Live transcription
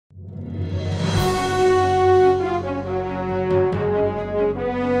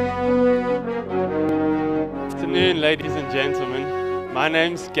ladies and gentlemen. My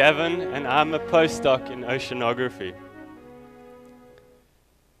name's Gavin, and I'm a postdoc in oceanography.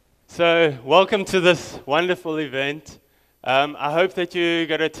 So, welcome to this wonderful event. I hope that you're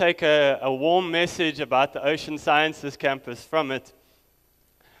going to take a warm message about the Ocean Sciences campus from it.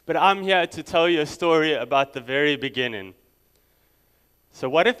 But I'm here to tell you a story about the very beginning. So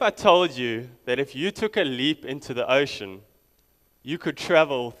what if I told you that if you took a leap into the ocean, you could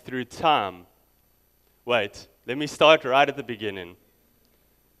travel through time? Wait, let me start right at the beginning.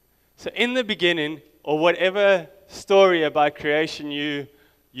 So in the beginning, or whatever story about creation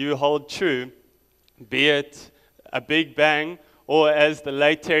you hold true, be it a big bang, or as the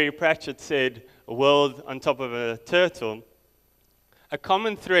late Terry Pratchett said, a world on top of a turtle, a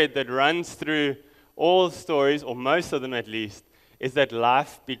common thread that runs through all stories, or most of them at least, is that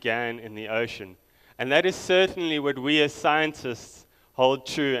life began in the ocean. And that is certainly what we as scientists hold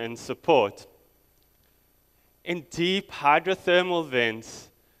true and support. In deep hydrothermal vents,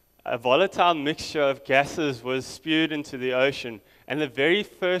 a volatile mixture of gases was spewed into the ocean, and the very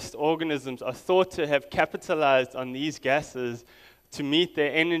first organisms are thought to have capitalized on these gases to meet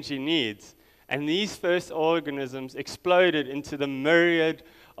their energy needs. And these first organisms exploded into the myriad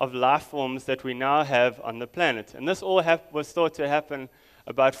of life forms that we now have on the planet. And this all was thought to happen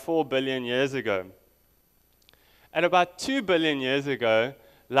about 4 billion years ago. At about 2 billion years ago,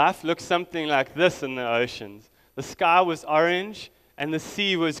 life looked something like this in the oceans. The sky was orange and the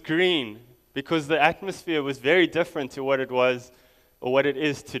sea was green because the atmosphere was very different to what it was or what it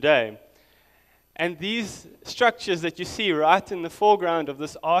is today. And these structures that you see right in the foreground of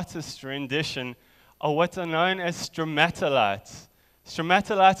this artist's rendition are what are known as stromatolites.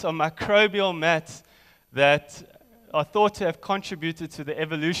 Stromatolites are microbial mats that are thought to have contributed to the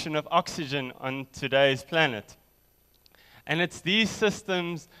evolution of oxygen on today's planet. And it's these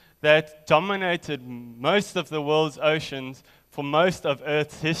systems that dominated most of the world's oceans for most of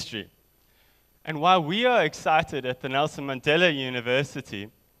Earth's history. And why we are excited at the Nelson Mandela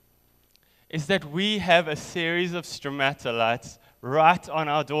University is that we have a series of stromatolites right on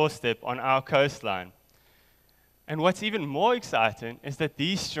our doorstep, on our coastline. And what's even more exciting is that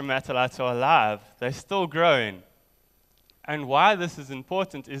these stromatolites are alive. They're still growing. And why this is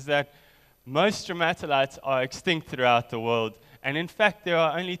important is that most stromatolites are extinct throughout the world. And in fact, there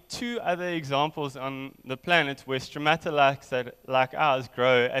are only 2 other examples on the planet where stromatolites like ours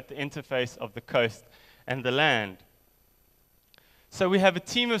grow at the interface of the coast and the land. So we have a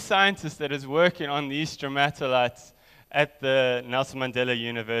team of scientists that is working on these stromatolites at the Nelson Mandela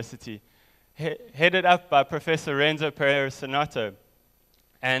University, headed up by Professor Renzo Perisinato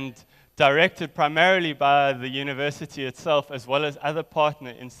and directed primarily by the university itself as well as other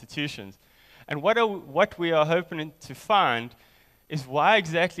partner institutions. And what we are hoping to find is why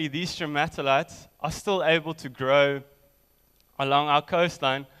exactly these stromatolites are still able to grow along our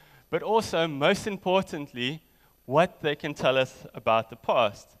coastline, but also, most importantly, what they can tell us about the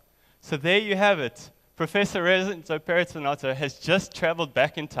past. So there you have it. Professor Renzo Perisinato has just traveled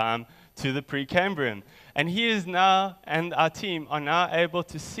back in time to the Precambrian. And he is now, and our team are now able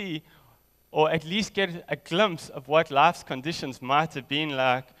to see, or at least get a glimpse of what life's conditions might have been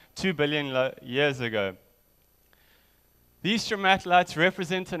like 2 billion years ago. These stromatolites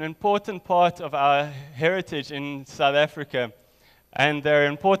represent an important part of our heritage in South Africa, and they're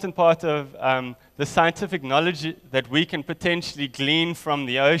an important part of the scientific knowledge that we can potentially glean from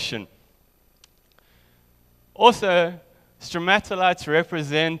the ocean. Also, stromatolites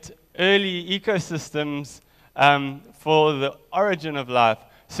represent early ecosystems for the origin of life.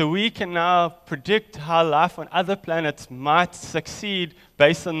 So we can now predict how life on other planets might succeed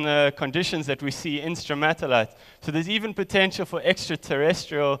based on the conditions that we see in stromatolites. So there's even potential for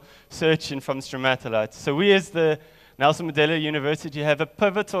extraterrestrial searching from stromatolites. So we as the Nelson Mandela University have a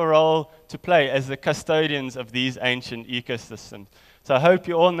pivotal role to play as the custodians of these ancient ecosystems. So I hope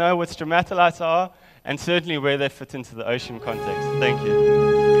you all know what stromatolites are and certainly where they fit into the ocean context. Thank you.